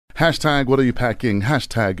Hashtag what are you packing?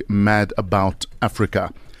 Hashtag mad about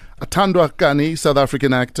Africa. Atandwa Kani, South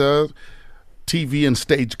African actor, TV and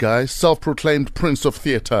stage guy, self-proclaimed prince of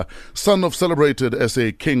theatre, son of celebrated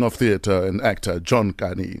SA king of theatre and actor John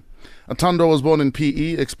Kani. Atandwa was born in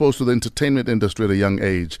PE, exposed to the entertainment industry at a young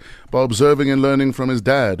age, by observing and learning from his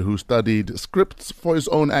dad, who studied scripts for his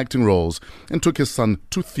own acting roles and took his son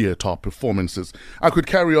to theatre performances. I could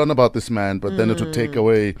carry on about this man, but then it would take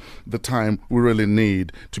away the time we really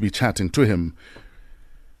need to be chatting to him.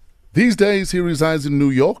 These days, he resides in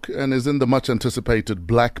New York and is in the much-anticipated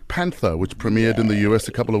Black Panther, which premiered in the US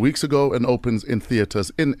a couple of weeks ago and opens in theaters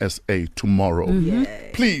in SA tomorrow.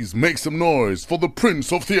 Please make some noise for the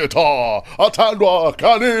Prince of Theatre, Atandwa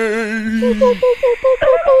Kani!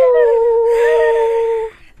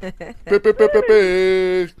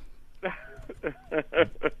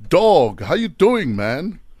 Dog, how you doing,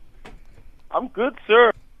 man? I'm good,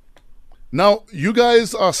 sir. Now, you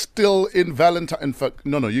guys are still in Valentine. In fact,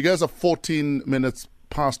 no, you guys are 14 minutes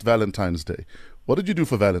past Valentine's Day. What did you do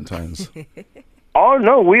for Valentine's? Oh,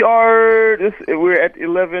 no, we're at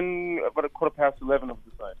 11, about a 11:15 of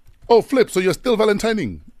the night. Oh, flip, so you're still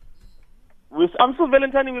Valentining? I'm still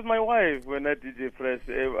Valentining with my wife. We're not DJ Fresh.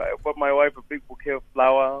 I bought my wife a big bouquet of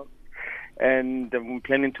flowers, and I'm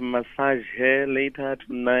planning to massage her later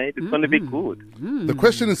tonight. It's going to be good. The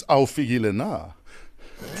question is, awufigile na?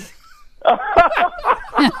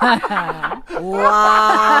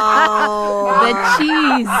 Wow. The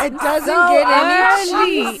cheese. It doesn't get any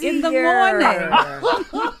cheese in the morning.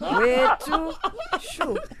 Where to?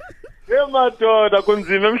 Shoo.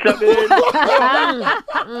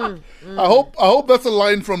 I hope that's a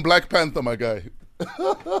line from Black Panther, my guy.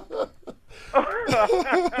 Oh,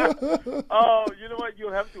 you know what?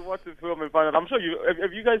 You'll have to watch the film and find out. I'm sure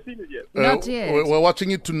have you guys seen it yet? Not yet. We're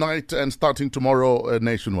watching it tonight and starting tomorrow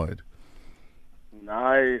nationwide.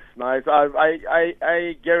 Nice.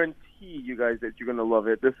 I guarantee you guys that you're going to love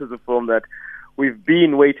it. This is a film that we've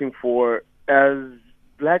been waiting for as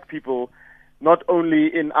Black people, not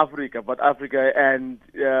only in Africa, but Africa and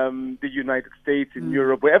the United States, in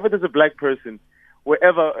Europe, wherever there's a Black person,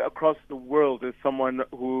 wherever across the world there's someone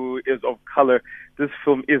who is of color, this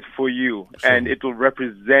film is for you. Sure. And it will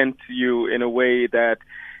represent you in a way that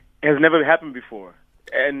has never happened before.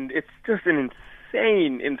 And it's just an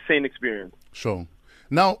insane experience. Sure.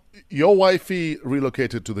 Now, your wifey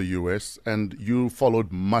relocated to the US and you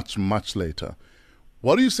followed much, much later.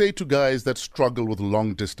 What do you say to guys that struggle with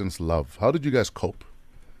long-distance love? How did you guys cope?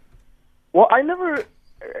 Well, I never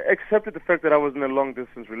accepted the fact that I was in a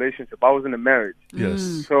long-distance relationship. I was in a marriage.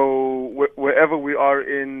 Yes. So wherever we are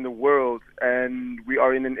in the world and we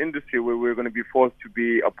are in an industry where we're going to be forced to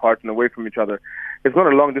be apart and away from each other, it's not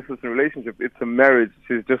a long-distance relationship. It's a marriage.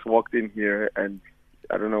 She's just walked in here and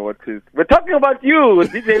I don't know what she's... We're talking about you,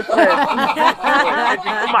 DJ Fred.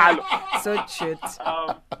 So cute.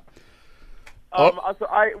 So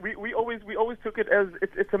we always took it as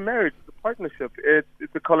it's a marriage, it's a partnership,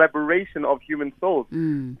 it's a collaboration of human souls.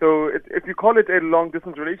 So if you call it a long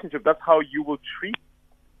distance relationship, that's how you will treat.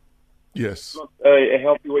 Yes. Not a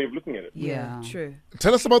healthy way of looking at it. Yeah, true.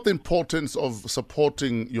 Tell us about the importance of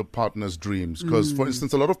supporting your partner's dreams. Because, for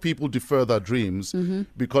instance, a lot of people defer their dreams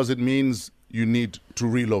because it means you need to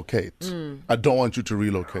relocate. I don't want you to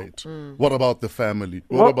relocate. What about the family?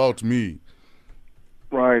 What about me?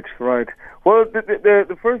 Right. Well,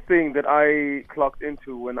 the first thing that I clocked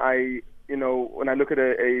into when I look at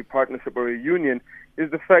a partnership or a union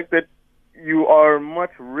is the fact that you are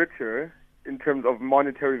much richer in terms of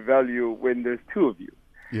monetary value when there's two of you.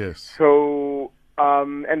 Yes. So,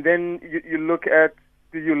 and then you look at,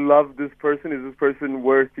 do you love this person? Is this person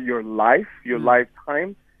worth your life, your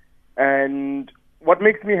lifetime? And what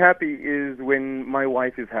makes me happy is when my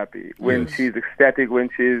wife is happy, when she's ecstatic, when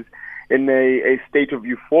she's in a state of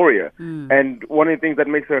euphoria. And one of the things that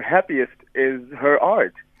makes her happiest is her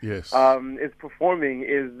art. Yes. Is performing,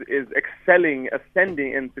 is excelling,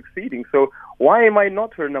 ascending, and succeeding. So why am I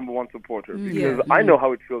not her number one supporter? Because I know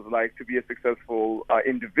how it feels like to be a successful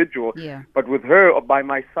individual. Yeah. But with her by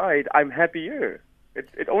my side, I'm happier.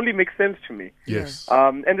 It only makes sense to me. Yes.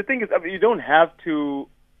 And the thing is, you don't have to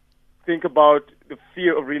think about the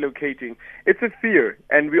fear of relocating. It's a fear,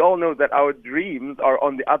 and we all know that our dreams are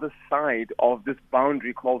on the other side of this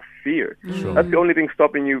boundary called fear. Sure. That's the only thing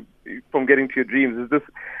stopping you from getting to your dreams. Is this,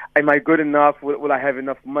 am I good enough? Will I have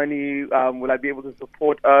enough money? Will I be able to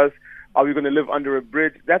support us? Are we going to live under a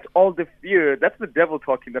bridge? That's all the fear. That's the devil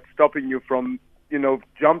talking that's stopping you from,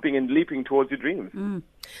 jumping and leaping towards your dreams.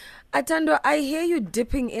 Atandwa, I hear you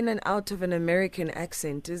dipping in and out of an American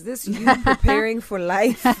accent. Is this you preparing for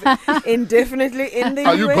life indefinitely in the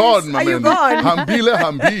Are US? you gone, my Are man? you gone?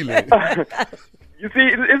 Hambile. You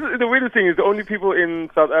see, the weirdest thing is the only people in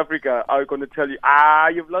South Africa are going to tell you,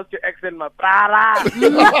 you've lost your accent, my brother.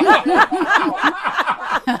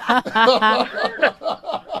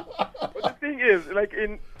 But the thing is, like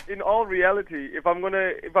in all reality, if I'm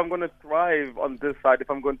gonna thrive on this side,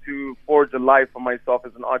 if I'm going to forge a life for myself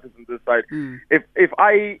as an artist on this side, if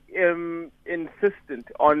I am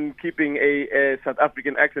insistent on keeping a South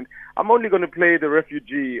African accent, I'm only going to play the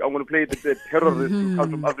refugee. I'm going to play the terrorist who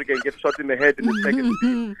comes from Africa and gets shot in the head in the second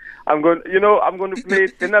scene. I'm going to play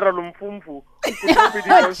General Mfumfu.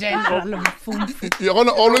 General Mfumfu. You're going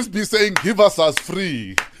to always be saying, give us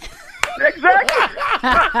free. Exactly.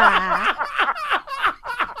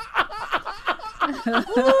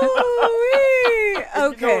 Ooh-wee.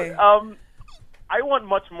 Okay. I want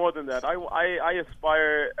much more than that. I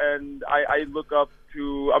aspire and I look up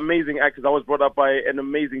to amazing actors. I was brought up by an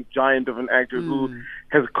amazing giant of an actor who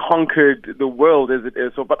has conquered the world as it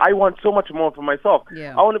is. So, but I want so much more for myself.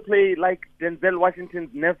 Yeah. I want to play like Denzel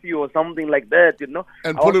Washington's nephew or something like that, you know?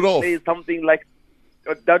 And I pull want it to off. play something like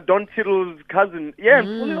Don Cheadle's cousin. Yeah, and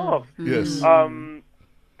pull it off. Yes.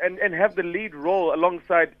 And have the lead role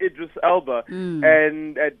alongside Idris Elba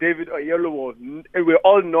and David Oyelowo. We're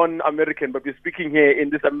all non-American, but we're speaking here in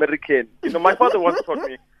this American. You know, my father once taught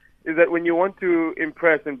me is that when you want to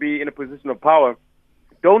impress and be in a position of power,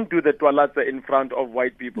 don't do the toiletza in front of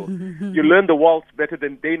white people. You learn the waltz better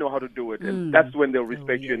than they know how to do it, and that's when they'll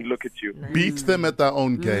respect you and look at you. Beat them at their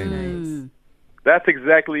own game. That's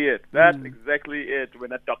exactly it. That's exactly it.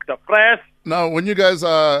 When a Dr. Fresh. Now, when you guys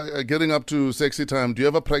are getting up to sexy time, do you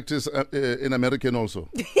ever practice in American also?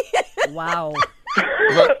 Wow.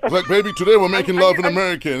 like, baby, today we're making love in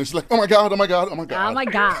American. It's like, oh my God, oh my God, oh my Oh God. my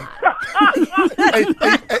God.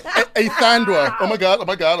 Atandwa. Oh my God, oh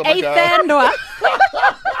my God, oh my God. Atandwa.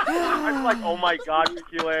 I'm like, oh my God,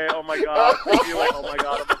 tequila. Oh my God, tequila. Oh my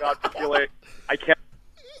God, tequila. I can't.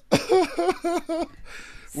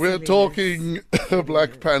 We're talking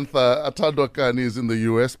Black Panther. Atandwa Kani is in the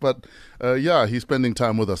US, but he's spending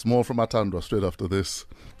time with us. More from Atandwa straight after this.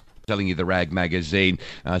 Telling you the Rag magazine,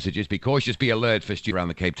 so just be cautious, be alert for around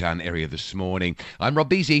the Cape Town area this morning. I'm Rob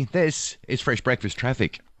Beasy. This is Fresh Breakfast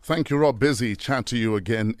Traffic. Thank you, Rob. Busy. Chat to you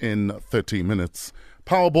again in 30 minutes.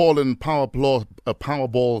 Powerball and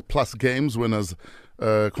Powerball Plus games winners.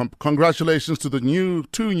 Congratulations to the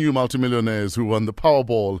two new multimillionaires who won the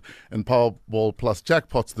Powerball and Powerball Plus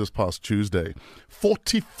jackpots this past Tuesday.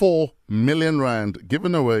 44 million rand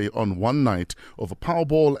given away on one night of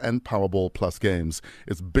Powerball and Powerball Plus games.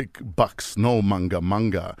 It's big bucks, no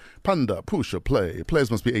manga. Panda, Pusha, play. Players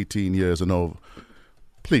must be 18 years and over.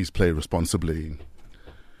 Please play responsibly.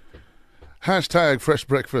 Hashtag Fresh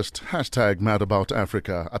Breakfast. Hashtag Mad About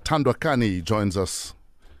Africa. Atandwa Kani joins us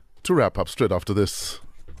to wrap up straight after this.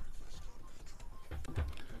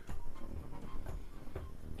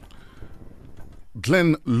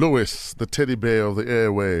 Glenn Lewis, the teddy bear of the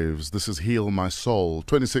airwaves. This is Heal My Soul,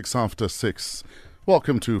 26 after 6.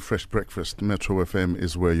 Welcome to Fresh Breakfast. Metro FM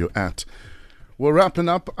is where you're at. We're wrapping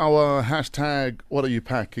up our hashtag What Are You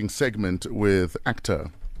Packing segment with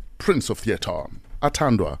actor, Prince of Theatre,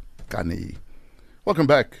 Atandwa Kani. Welcome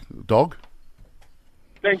back, dog.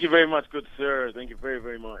 Thank you very much, good sir. Thank you very,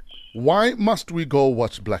 very much. Why must we go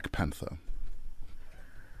watch Black Panther?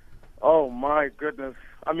 Oh, my goodness.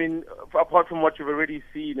 I mean, apart from what you've already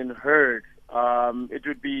seen and heard, it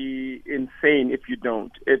would be insane if you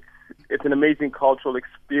don't. It's an amazing cultural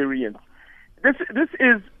experience. This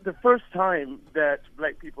is the first time that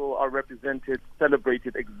black people are represented,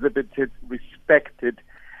 celebrated, exhibited, respected,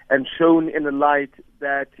 and shown in a light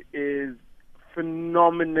that is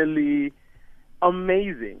phenomenally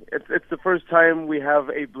amazing. It's the first time we have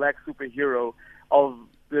a black superhero of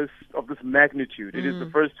this magnitude. It is the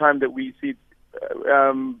first time that we see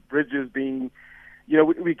bridges being,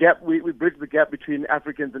 we bridge the gap between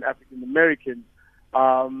Africans and African Americans.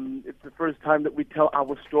 It's the first time that we tell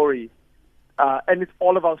our story, and it's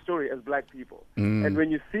all of our story as black people. And when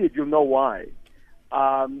you see it, you'll know why.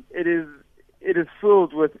 It is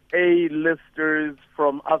filled with A-listers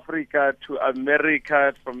from Africa to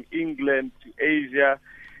America, from England to Asia.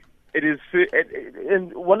 It is,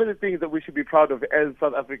 and one of the things that we should be proud of as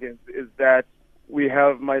South Africans is that we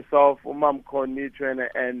have myself, Umam Kani Trainer,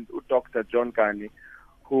 and Dr. John Kani,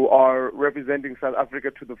 who are representing South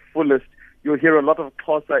Africa to the fullest. You'll hear a lot of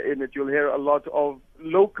Xhosa in it. You'll hear a lot of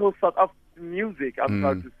local South African music, I'm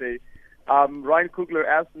proud to say. Ryan Coogler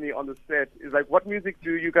asked me on the set, is like, what music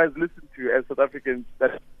do you guys listen to as South Africans?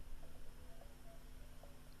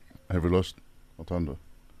 Have we lost Atandwa?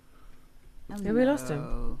 Have we lost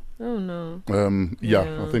him? Oh no.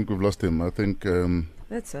 Yeah, I think we've lost him. I think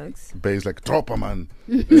That sucks. Bay's like, dropper, man.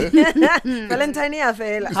 Valentine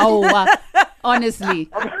affair. Oh, honestly.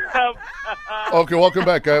 Okay, welcome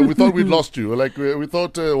back. We thought we'd lost you. Like, we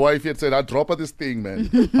thought wifey had said, drop her this thing, man.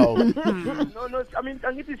 How? No, I mean,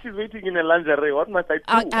 Angiti, she's waiting in a lingerie. What must I do?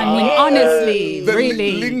 I mean, honestly, The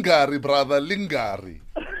really. Lingari, brother, Lingari.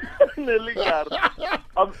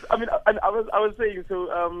 I was saying, so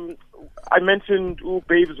I mentioned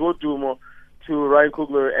Babes Wodumo to Ryan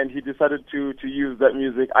Coogler, and he decided to use that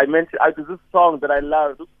music. I mentioned there's this song that I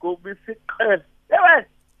love,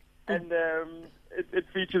 and it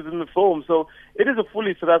features in the film. So it is a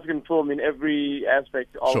fully South African film in every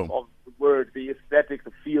aspect of the word, the aesthetic,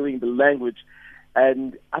 the feeling, the language,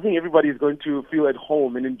 and I think everybody is going to feel at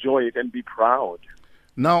home and enjoy it and be proud.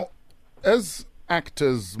 Now, as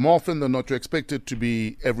actors, more often than not, you're expected to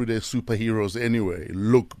be everyday superheroes anyway.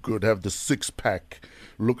 Look good, have the six-pack,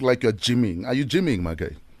 look like you're gymming. Are you gymming, my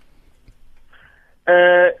guy?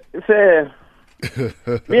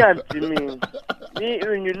 Me, I'm gymming. Me,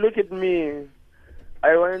 when you look at me,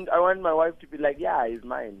 I want my wife to be like, yeah, he's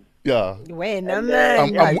mine. Yeah. When I'm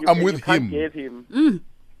with you can't him. get him.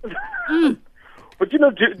 But you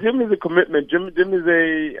know, gym is a commitment. Gym is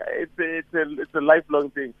it's a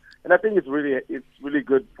lifelong thing, and I think it's really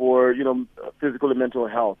good for physical and mental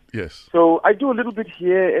health. Yes. So I do a little bit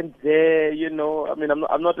here and there. I mean,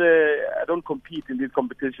 I don't compete in these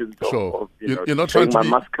competitions. Sure. You're not trying to my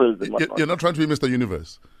muscles and whatnot. You're not trying to be Mr.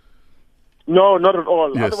 Universe. No, not at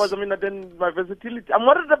all. Yes. Otherwise, I mean, then my versatility. I'm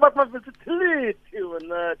worried about my versatility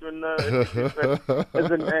as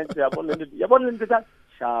an actor. I want to that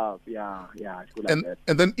sharp. Yeah, it's good like that.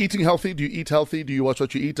 And then eating healthy. Do you eat healthy? Do you watch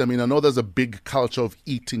what you eat? I mean, I know there's a big culture of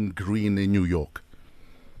eating green in New York.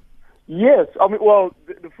 Yes, I mean, well,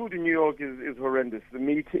 the food in New York is horrendous. The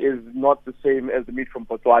meat is not the same as the meat from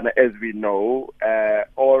Botswana, as we know,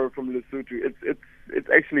 or from Lesotho. It's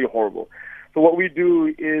actually horrible. So what we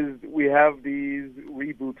do is we have these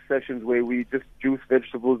reboot sessions where we just juice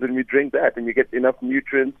vegetables and we drink that, and you get enough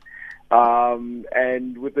nutrients.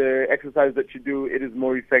 And with the exercise that you do, it is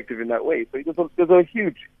more effective in that way. So there's a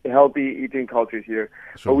huge healthy eating culture here,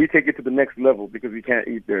 Sure. but we take it to the next level because we can't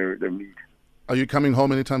eat their meat. Are you coming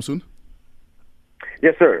home anytime soon?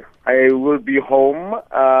 Yes, sir. I will be home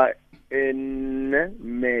in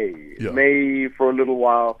May. Yeah. May for a little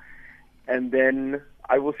while, and then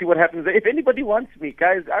I will see what happens. If anybody wants me,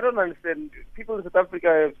 guys, I don't understand. People in South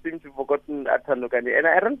Africa seem to have forgotten Atandwa, Kani, and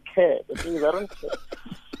I don't care. The thing is, I don't care.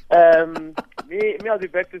 I'll be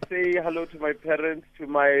back to say hello to my parents, to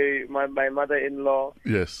my mother-in-law.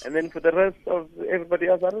 Yes. And then for the rest of everybody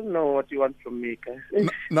else, I don't know what you want from me, guys.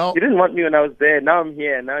 Now, You didn't want me when I was there. Now I'm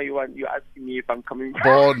here. Now you're asking me if I'm coming back.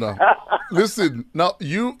 Bona. Listen, now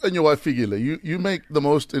you and your wife Figile, you make the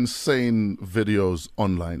most insane videos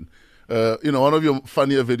online. One of your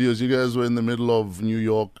funnier videos, you guys were in the middle of New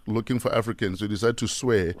York looking for Africans. You decide to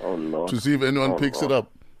swear to see if anyone picks it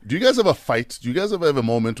up. Do you guys ever fight? Do you guys ever have a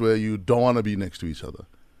moment where you don't want to be next to each other?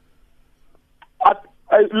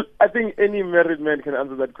 I think any married man can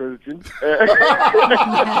answer that question.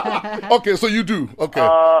 Okay, so you do. Okay.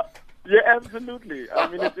 Yeah, absolutely. I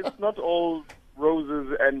mean, it's not all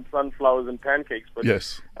roses and sunflowers and pancakes, but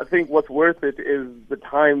Yes. I think what's worth it is the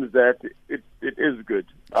times that it is good.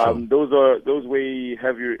 Those weigh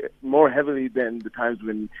more heavily than the times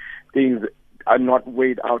when things are not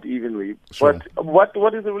weighed out evenly. Sure. But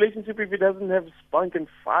what is a relationship if it doesn't have spunk and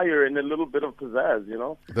fire and a little bit of pizzazz,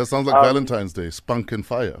 That sounds like Valentine's Day, spunk and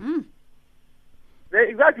fire. Yeah,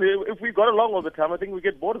 exactly. If we got along all the time, I think we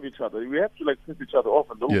get bored of each other. We have to piss each other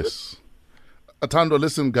off a little bit. Yes. Atandwa,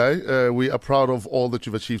 listen, guy, we are proud of all that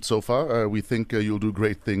you've achieved so far. We think you'll do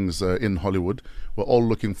great things in Hollywood. We're all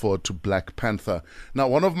looking forward to Black Panther. Now,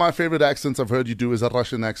 one of my favorite accents I've heard you do is a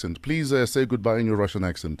Russian accent. Please say goodbye in your Russian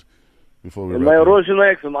accent before we In wrap my up. Russian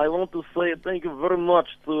accent, I want to say thank you very much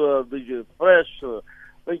to the Fresh.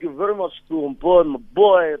 Thank you very much to my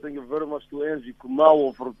boy. Thank you very much to Angie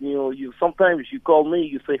Kumalo for you. Sometimes you call me,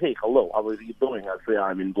 you say, "Hey, hello, how are you doing?" I say,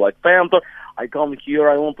 "I'm in Black Panther. I come here,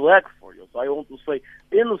 I want to act for you." So I want to say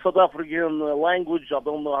in the South African language, I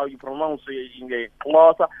don't know how you pronounce it in a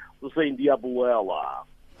class, to say Diabuela.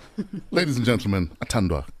 Ladies and gentlemen,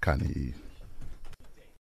 Atandwa Kani.